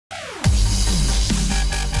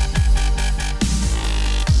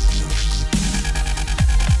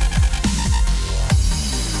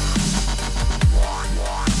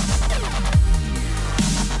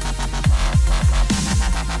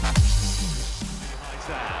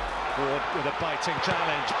Forward with a biting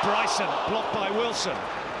challenge. Bryson blocked by Wilson.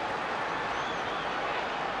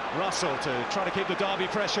 Russell to try to keep the Derby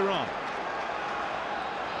pressure on.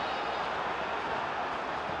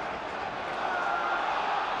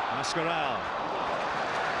 Mascaral.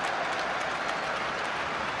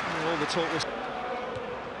 All the talk was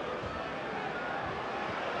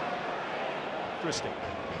Christie.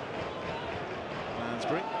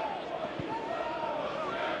 Lansbury.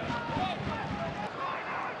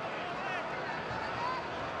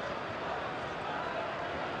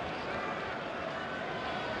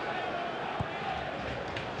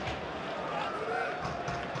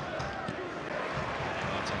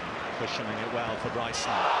 Cushioning it well for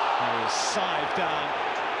Bryson. There is side down.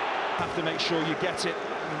 Have to make sure you get it.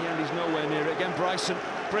 In the end, he's nowhere near it. Again, Bryson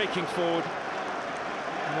breaking forward.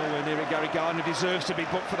 Nowhere near it. Gary Gardner deserves to be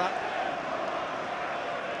booked for that.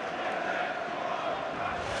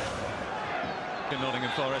 In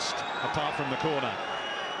Nottingham Forest, apart from the corner.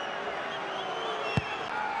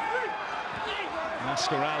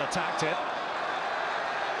 Mascaral attacked it.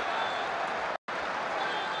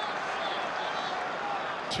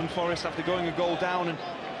 From Forest after going a goal down, and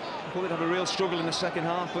I thought they'd have a real struggle in the second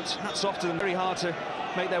half, but hats off to them. Very hard to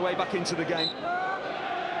make their way back into the game.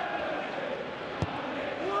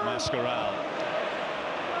 Mascaral.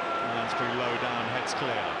 Lansbury low down, heads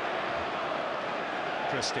clear.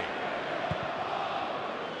 Christie.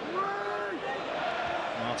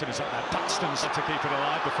 Martin is at that Paxton to keep it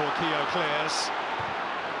alive before Keogh clears.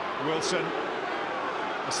 Wilson.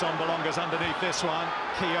 The Sombolonga's underneath this one.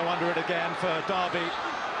 Keogh under it again for Derby.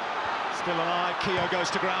 Still alive. Keogh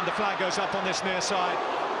goes to ground. The flag goes up on this near side.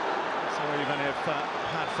 So even if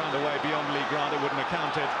had found a way beyond Lee Grant, it wouldn't have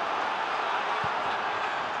counted.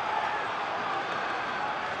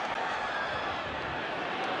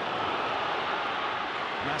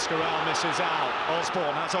 Mascaral misses out.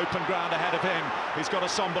 Osborne has open ground ahead of him. He's got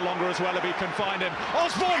a Sombolonga as well if he can find him.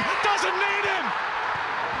 Osborne doesn't need him!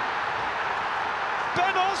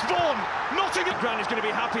 Ben Osborne! Nottingham Grant is going to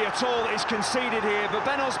be happy at all that he's conceded here, but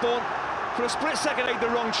Ben Osborne, for a split second, made the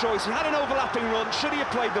wrong choice. He had an overlapping run. Should he have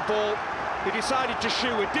played the ball? He decided to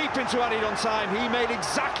shoot. We're deep into added on time. He made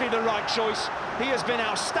exactly the right choice. He has been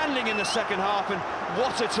outstanding in the second half, and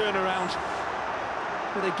what a turnaround.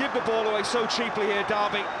 But they give the ball away so cheaply here,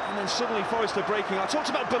 Derby, and then suddenly Forest are breaking. I talked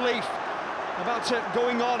about belief, about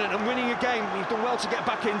going on and winning a game. He's done well to get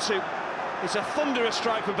back into. It's a thunderous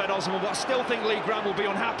strike for Ben Osborne, but I still think Lee Grant will be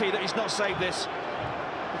unhappy that he's not saved this.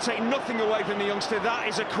 We'll take nothing away from the youngster. That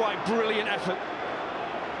is a quite brilliant effort.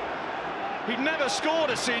 He'd never scored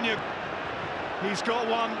a senior. He's got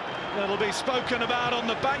one that'll be spoken about on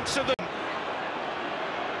the banks of the...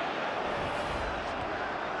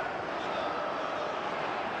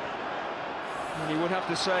 And you would have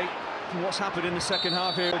to say, from what's happened in the second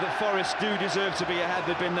half here, that Forest do deserve to be ahead.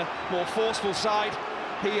 They've been the more forceful side.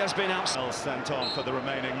 He has been out. Sent on for the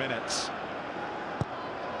remaining minutes.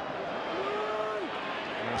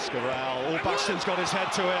 Mascaral. Oh, Buxton's got his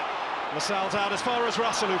head to it. Lascelles out as far as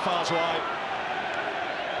Russell, who fires wide.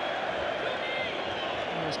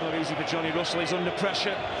 Oh, it's not easy for Johnny Russell. He's under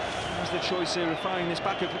pressure. There's the choice here of firing this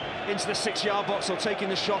back into the 6-yard box or taking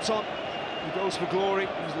the shot on. He goes for glory.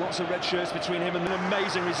 There's lots of red shirts between him and an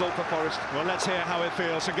amazing result for Forest. Well, let's hear how it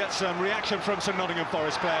feels and get some reaction from some Nottingham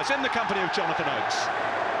Forest players in the company of Jonathan Oates.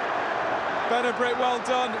 Ben and Britt, well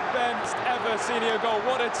done. Ben's ever senior goal.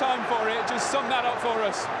 What a time for it. Just sum that up for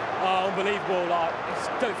us. Oh, unbelievable. Like,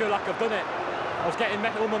 I don't feel like I've done it. I was getting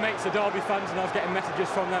all my mates are Derby fans, and I was getting messages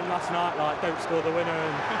from them last night like, don't score the winner,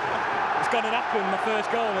 and it's gone and happened. My first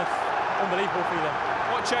goal. That's unbelievable feeling.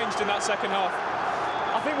 What changed in that second half?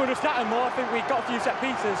 I think we were just getting more. I think we got a few set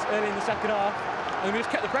pieces early in the second half, and we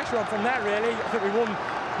just kept the pressure on from there, really. I think we won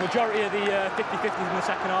the majority of the 50-50s in the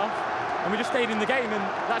second half, and we just stayed in the game, and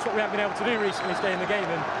that's what we haven't been able to do recently, stay in the game,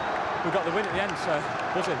 and we got the win at the end, so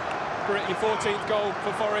buzzing. Britt, your 14th goal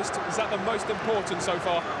for Forest, is that the most important so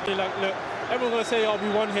far? Look, everyone's going to say, oh,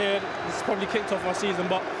 we won here, this is probably kicked off our season,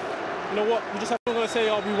 but you know what, we just have to say,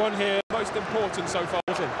 oh, we won here. Most important so far?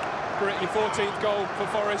 Buzzing. Britt, your 14th goal for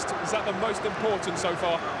Forest, is that the most important so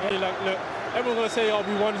far? Look, everyone's going to say, oh,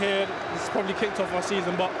 we won here, this is probably kicked off our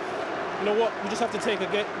season, but you know what, we just have to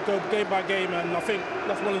go game by game, and I think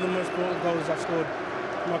that's one of the most important goals I've scored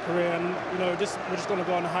in my career, and you know, we're just going to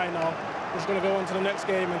go on a high now. We're just going to go on to the next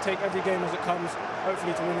game and take every game as it comes,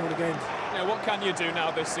 hopefully to win all the games. Yeah, what can you do now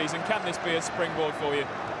this season? Can this be a springboard for you?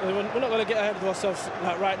 We're not going to get ahead of ourselves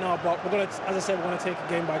like right now, but we're going to, as I said, we're going to take it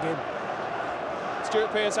game by game.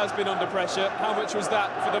 Stuart Pearce has been under pressure. How much was that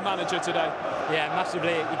for the manager today? Yeah,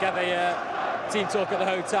 massively. He gave a team talk at the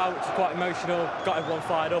hotel, which was quite emotional, got everyone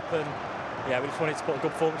fired up, and yeah, we just wanted to put a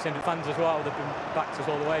good performance in. The fans as well, they've been backed us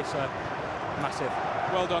all the way, so massive.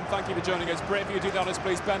 Well done, thank you for joining us. Brett, if you do the honours,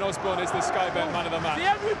 please. Ben Osborne is the Sky Bet man of the match.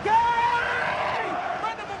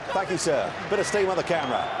 Thank you, sir. Bit of steam on the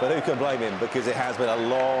camera, but who can blame him? Because it has been a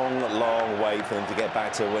long, long wait for them to get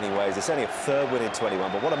back to winning ways. It's only a third win in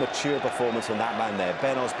 21, but what a mature performance from that man there,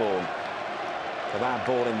 Ben Osborne. The man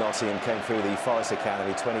born in Nottingham, came through the Forest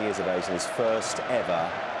Academy, 20 years of age, and his first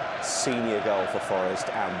ever senior goal for Forest.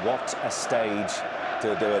 And what a stage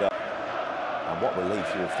to do it on. And what relief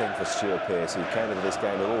you would think for Stuart Pearce, who came into this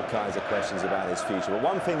game with all kinds of questions about his future. But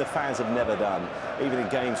one thing the fans have never done, even in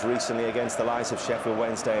games recently against the likes of Sheffield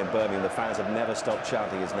Wednesday and Birmingham, the fans have never stopped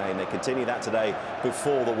chanting his name. They continue that today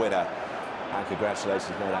before the winner. And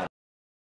congratulations, no doubt.